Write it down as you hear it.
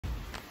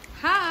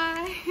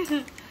Hi!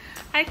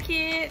 Hi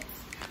kids!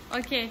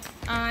 Okay,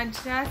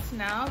 just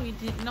now we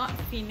did not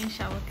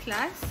finish our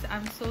class.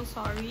 I'm so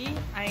sorry.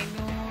 I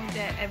know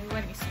that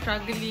everyone is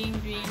struggling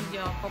doing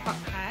your pop-up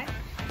card,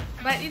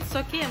 but it's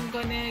okay. I'm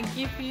gonna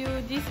give you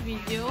this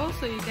video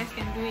so you guys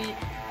can do it.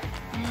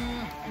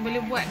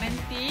 Boleh buat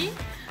nanti.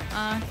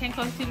 Can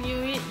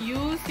continue it.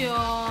 Use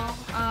your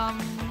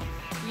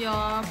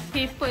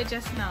paper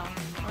just now.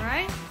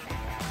 Alright?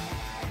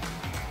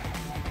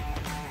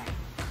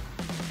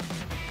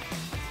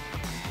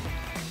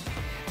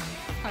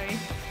 Sorry,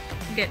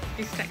 get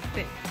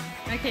distracted.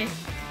 Okay,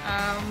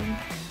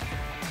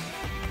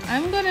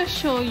 I'm gonna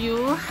show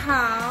you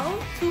how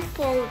to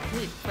fold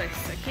it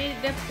first. Okay,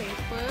 the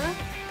paper,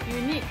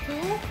 you need to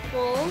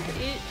fold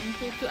it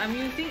into two. I'm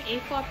using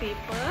A4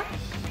 paper.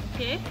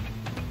 Okay,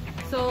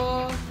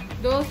 so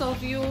those of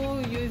you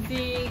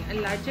using a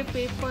larger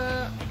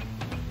paper,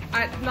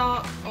 art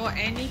block or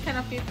any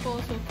kind of paper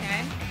also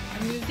can.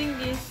 I'm using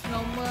this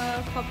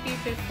normal copy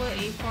paper,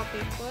 A4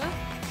 paper.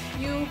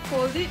 You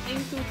fold it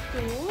into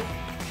two.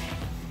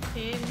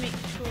 Okay, make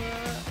sure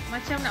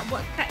macam nak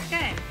buat card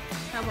kan?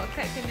 Nak buat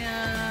card kena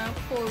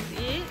fold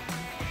it.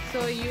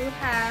 So you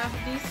have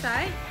this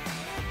side,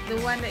 the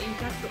one that you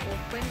have to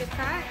open the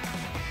card.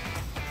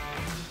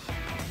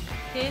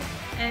 Okay,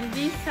 and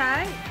this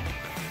side,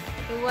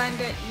 the one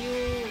that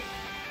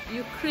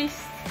you crease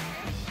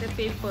the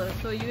paper.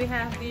 So you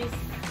have this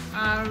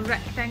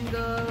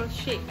rectangle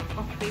shape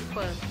of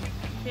paper.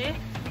 Okay,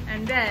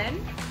 and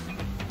then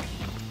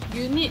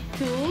you need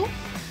to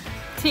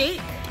take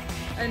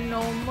a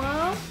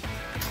normal,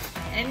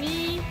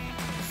 any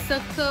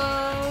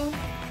circle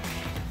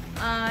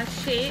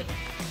shape,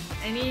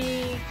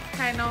 any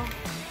kind of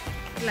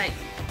like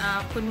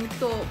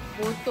penutup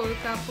botol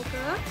ke apa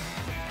ke.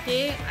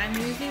 Okay, I'm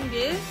using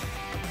this.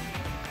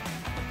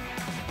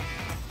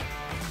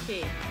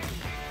 Okay,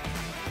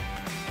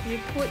 you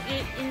put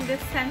it in the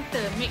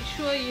center. Make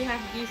sure you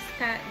have this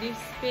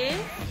space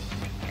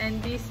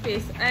and this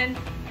space, and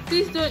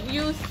please don't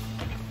use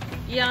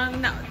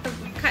yang nak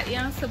cut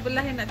yang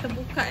sebelah yang nak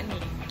terbuka ni.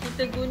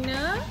 Kita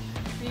guna,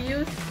 we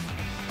use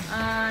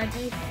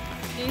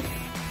this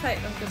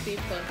side of the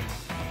paper.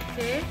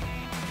 Okay,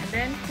 and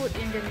then put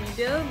in the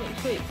middle. Make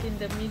sure it's in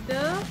the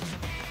middle,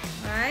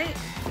 right?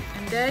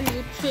 And then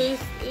you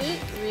trace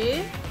it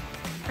with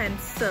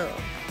pencil.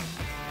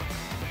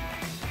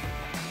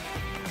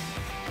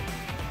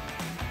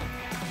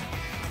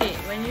 Okay,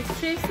 when you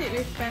trace it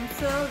with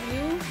pencil,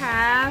 you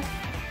have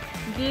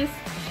this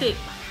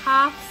shape,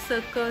 half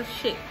circle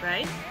shape,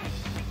 right?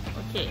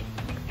 Okay,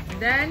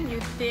 then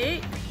you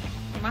take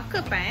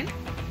marker pen.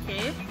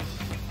 Okay,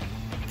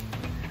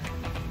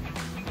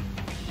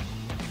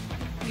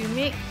 you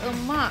make a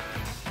mark.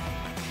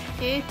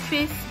 Okay,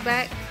 trace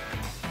back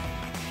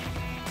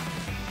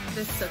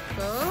the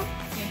circle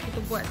yang kita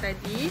buat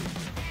tadi.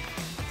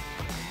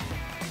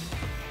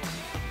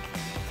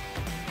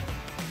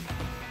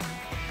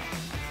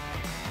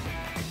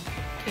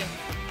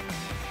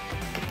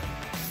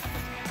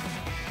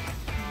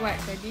 Buat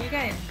tadi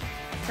kan,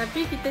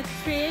 tapi kita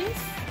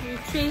we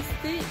trace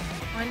it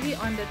only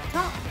on the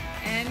top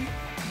and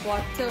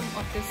bottom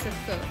of the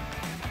circle.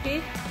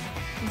 Okay,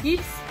 give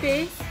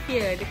space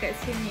here dekat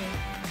sini,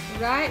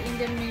 right in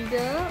the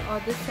middle or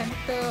the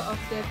center of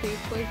the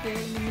paper here,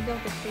 in the middle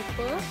of the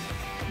paper,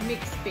 make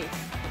space,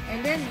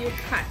 and then you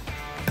cut.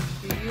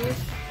 You use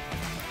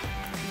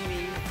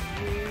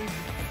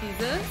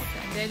scissors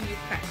and then you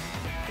cut.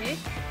 Okay,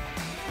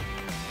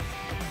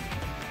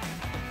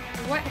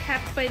 what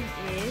happened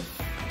is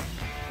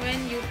when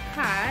you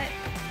cut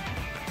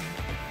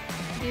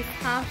this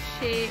half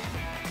shape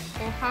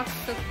or half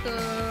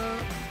circle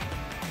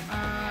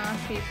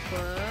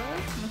paper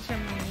macam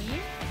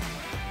ni,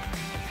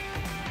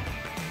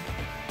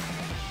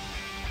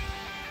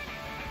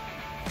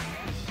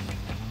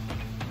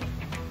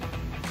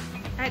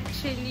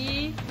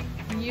 actually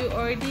you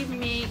already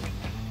make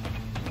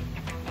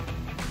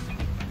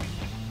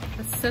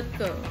a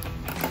circle.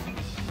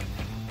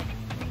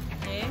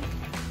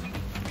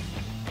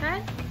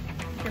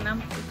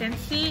 You can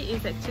see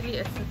it's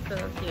actually a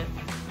circle here,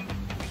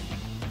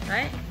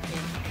 right?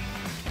 Okay.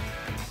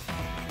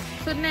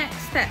 So next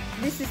step,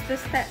 this is the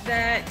step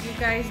that you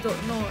guys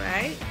don't know,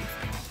 right?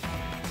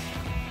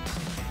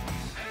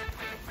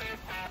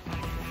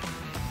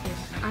 Okay.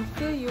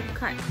 After you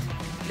cut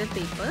the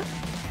paper,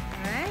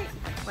 right,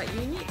 what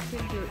you need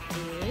to do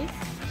is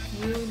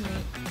you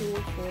need to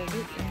fold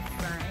it in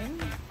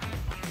front.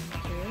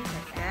 Okay,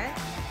 like that.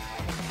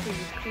 So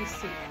you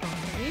crease it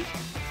properly,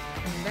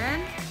 and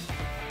then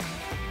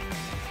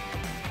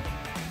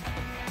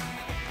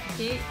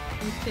okay,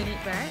 you turn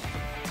it back.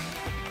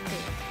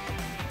 Okay,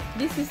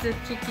 this is the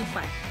tricky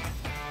part.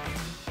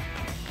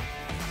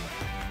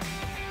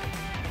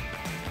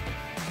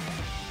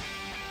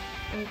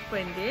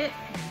 Open it.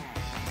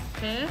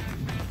 Okay,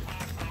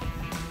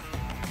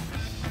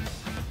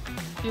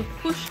 you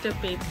push the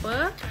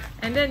paper,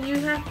 and then you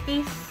have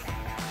this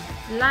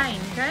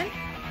line, kan?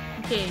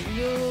 Okay,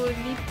 you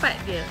lipat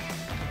dia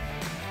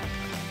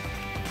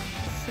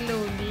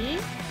slowly.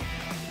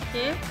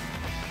 Okay.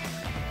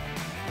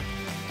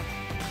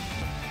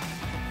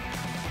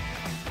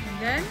 And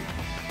then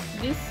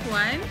this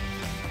one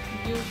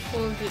you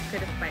fold it ke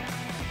depan.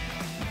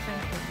 Macam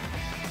tu.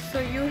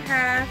 So you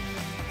have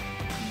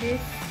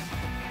this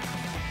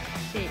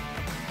shape.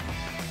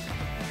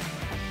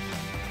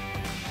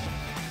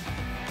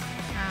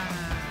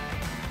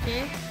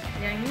 Okay.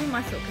 Yang ni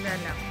masuk ke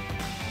dalam.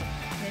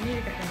 Yang ni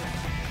dekat dalam.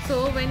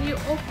 So when you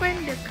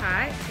open the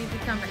card, it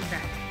become like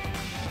that.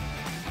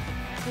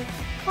 It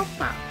pop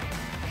up.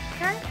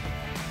 Kan?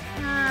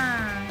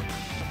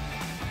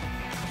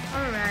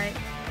 Alright.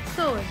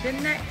 So the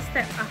next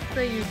step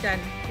after you done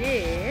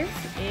this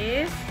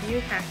is you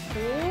have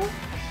to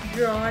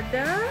draw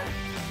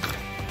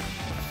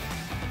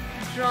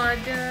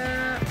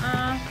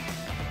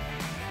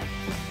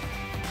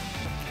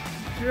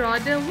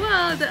the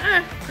world, the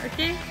earth,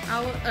 okay,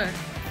 our earth.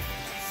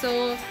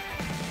 So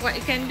what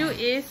you can do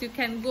is you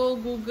can go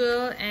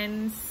Google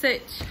and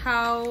search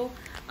how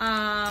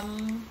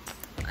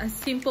a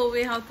simple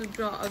way how to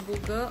draw a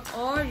Google,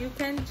 or you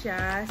can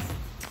just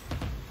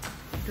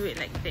do it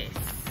like this.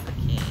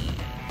 Okay,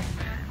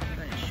 I'm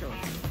gonna show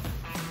you.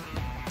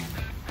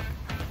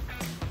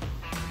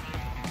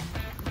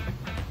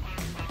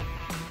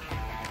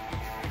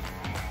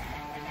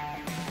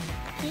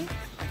 Okay,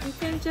 you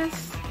can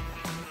just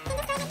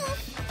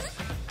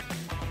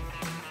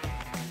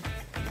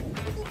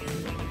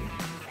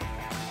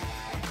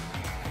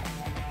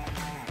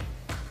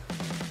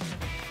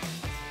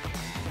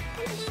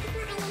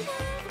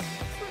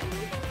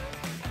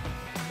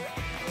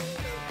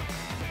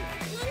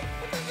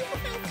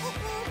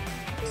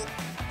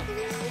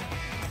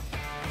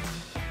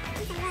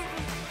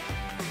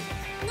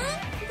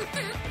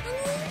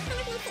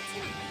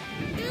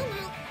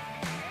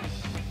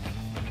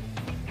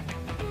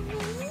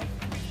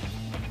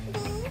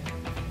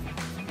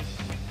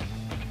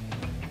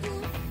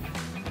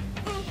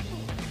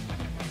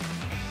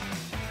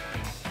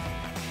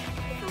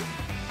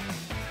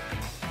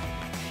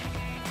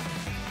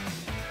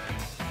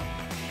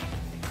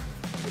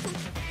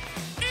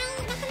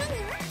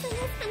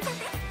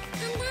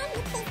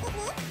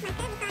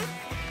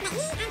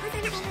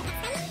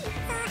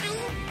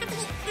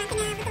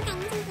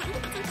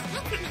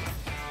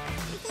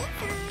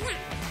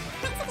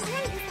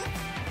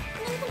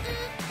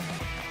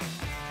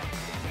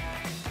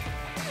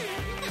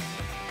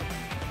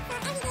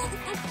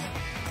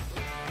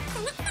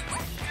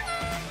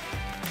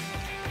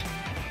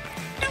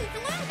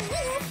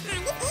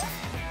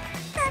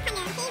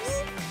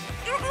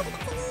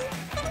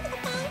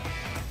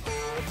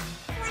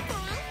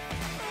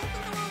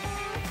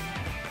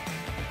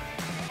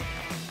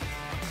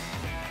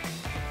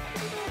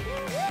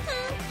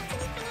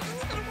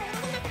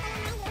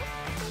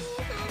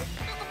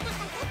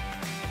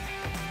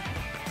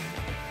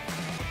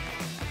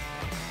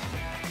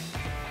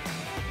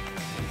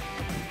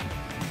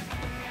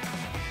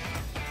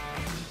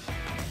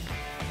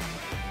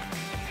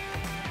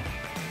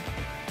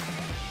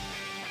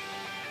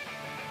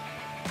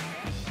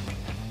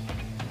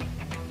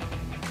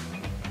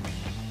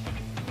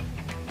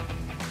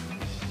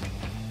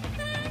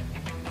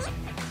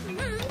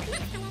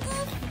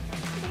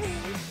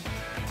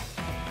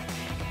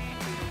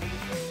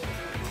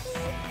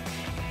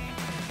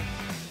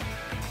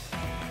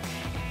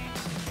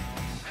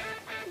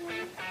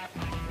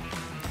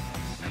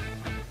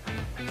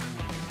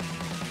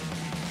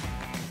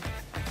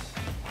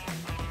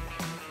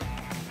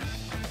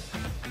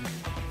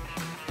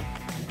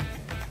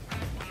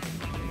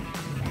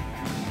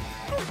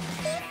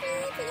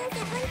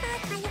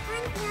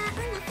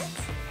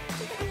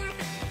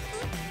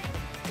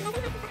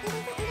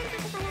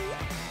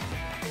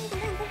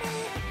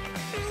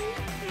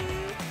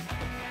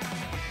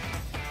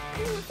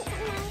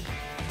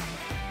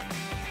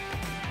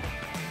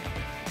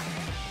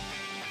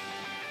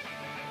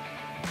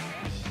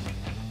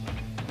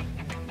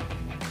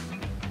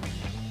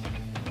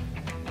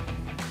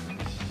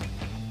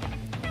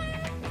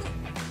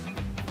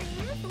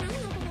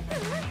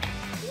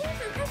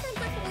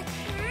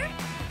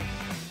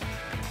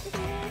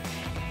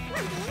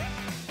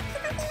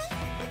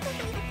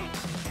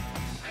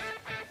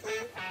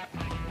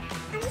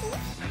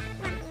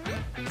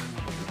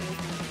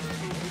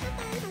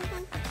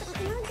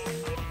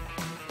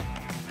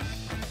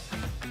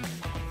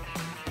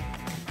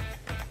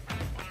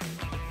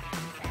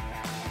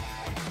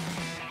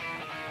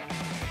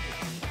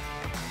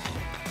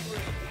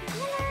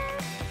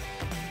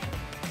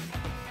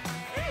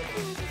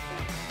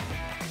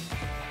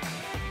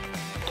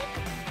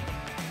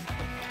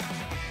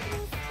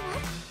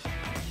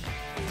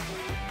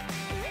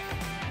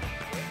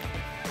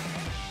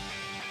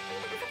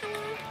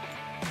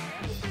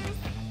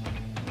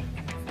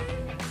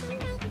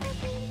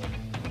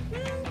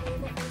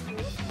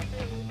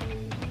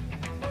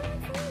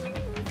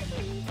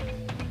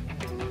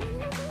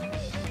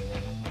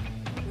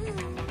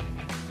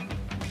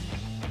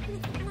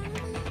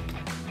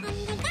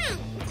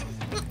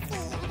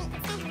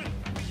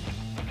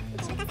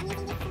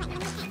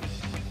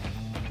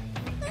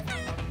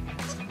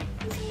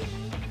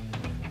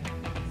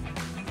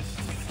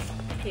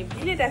Okay,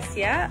 bila dah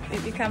siap, it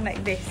become like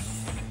this.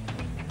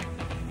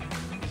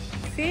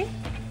 See?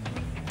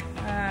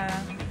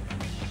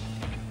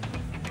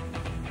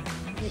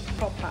 It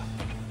pop up.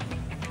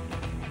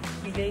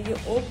 Bila you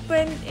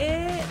open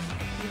it,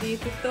 bila you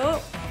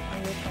tutup,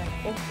 you can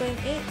open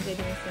it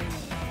jadi macam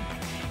ni.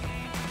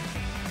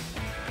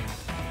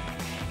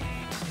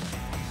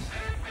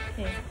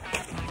 Okay.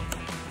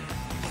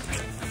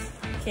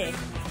 Okay.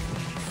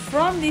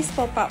 From this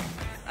pop-up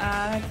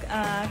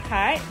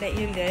card that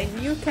you learn,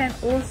 you can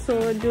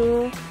also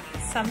do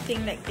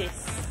something like this.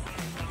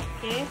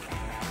 Okay.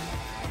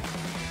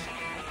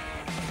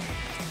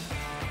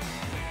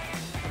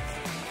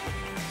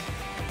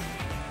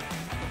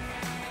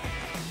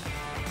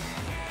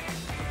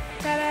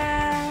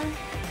 Ta-da!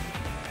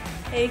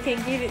 You can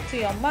give it to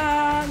your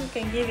mom, you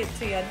can give it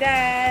to your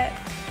dad,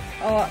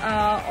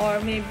 or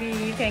maybe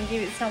you can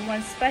give it someone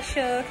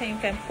special. You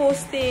can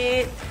post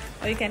it,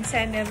 or you can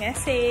send a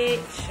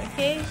message.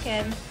 Okay, you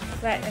can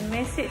write a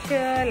message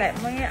here like,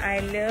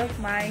 I love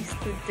my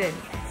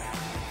students.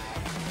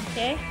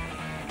 Okay,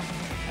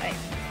 right.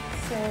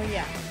 So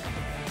yeah.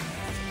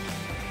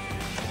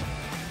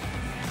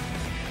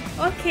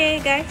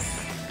 Okay, guys.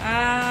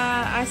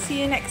 I'll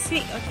see you next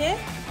week. Okay.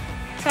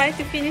 Try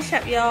to finish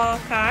up your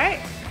card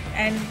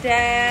and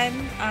then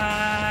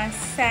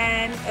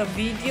send a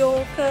video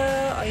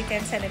or you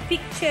can send a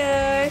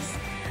pictures.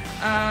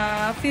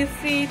 Feel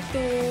free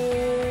to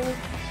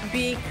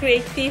be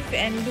creative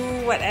and do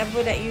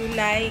whatever that you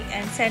like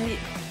and send it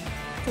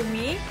to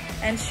me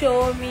and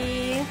show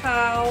me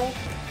how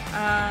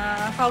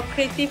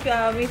creative you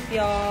are with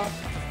your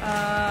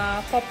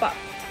pop-up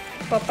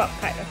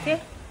card.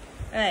 Okay,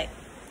 alright,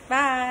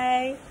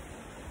 bye.